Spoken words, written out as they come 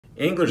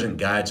Anglers and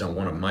guides on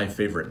one of my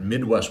favorite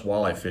Midwest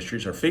walleye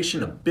fisheries are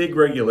facing a big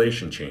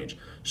regulation change.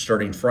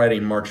 Starting Friday,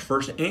 March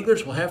 1st,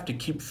 anglers will have to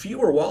keep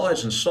fewer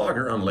walleyes and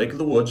sauger on Lake of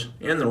the Woods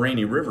and the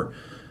Rainy River.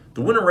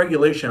 The winter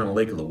regulation on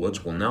Lake of the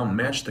Woods will now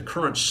match the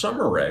current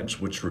summer regs,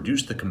 which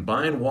reduce the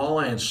combined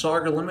walleye and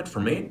sauger limit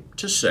from 8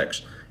 to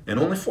 6, and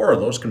only 4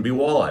 of those can be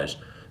walleyes.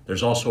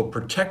 There's also a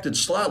protected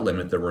slot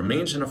limit that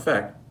remains in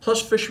effect,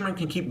 plus fishermen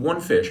can keep 1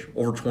 fish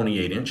over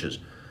 28 inches.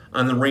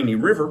 On the Rainy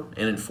River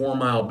and in 4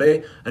 Mile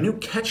Bay, a new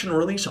catch and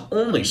release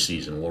only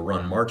season will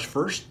run March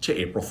 1st to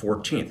April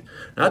 14th.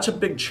 Now that's a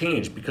big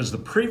change because the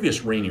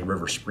previous Rainy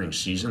River spring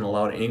season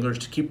allowed anglers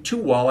to keep 2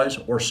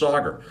 walleyes or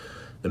sauger.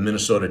 The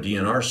Minnesota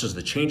DNR says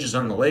the changes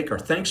on the lake are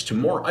thanks to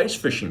more ice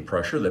fishing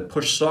pressure that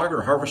pushed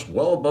sauger harvest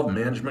well above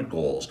management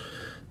goals.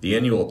 The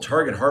annual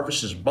target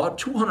harvest is about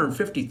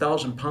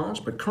 250,000 pounds,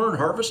 but current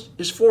harvest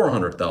is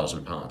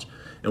 400,000 pounds.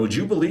 And would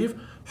you believe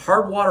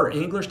hardwater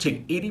anglers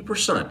take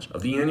 80%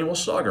 of the annual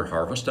sauger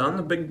harvest on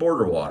the big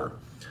border water?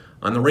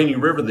 On the Rainy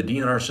River, the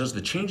DNR says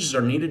the changes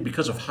are needed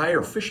because of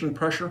higher fishing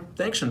pressure,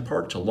 thanks in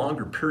part to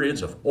longer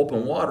periods of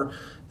open water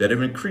that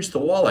have increased the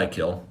walleye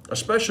kill,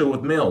 especially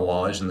with male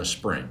walleyes in the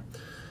spring.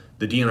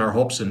 The DNR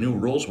hopes the new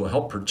rules will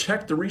help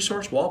protect the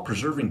resource while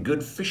preserving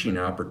good fishing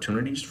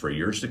opportunities for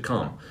years to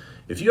come.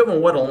 If you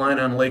haven't wet a line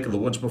on Lake of the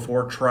Woods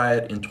before, try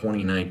it in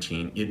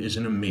 2019. It is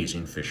an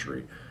amazing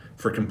fishery.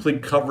 For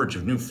complete coverage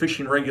of new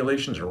fishing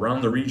regulations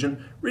around the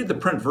region, read the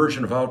print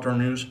version of Outdoor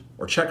News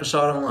or check us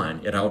out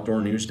online at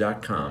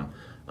outdoornews.com.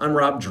 I'm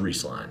Rob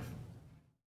Drieslein.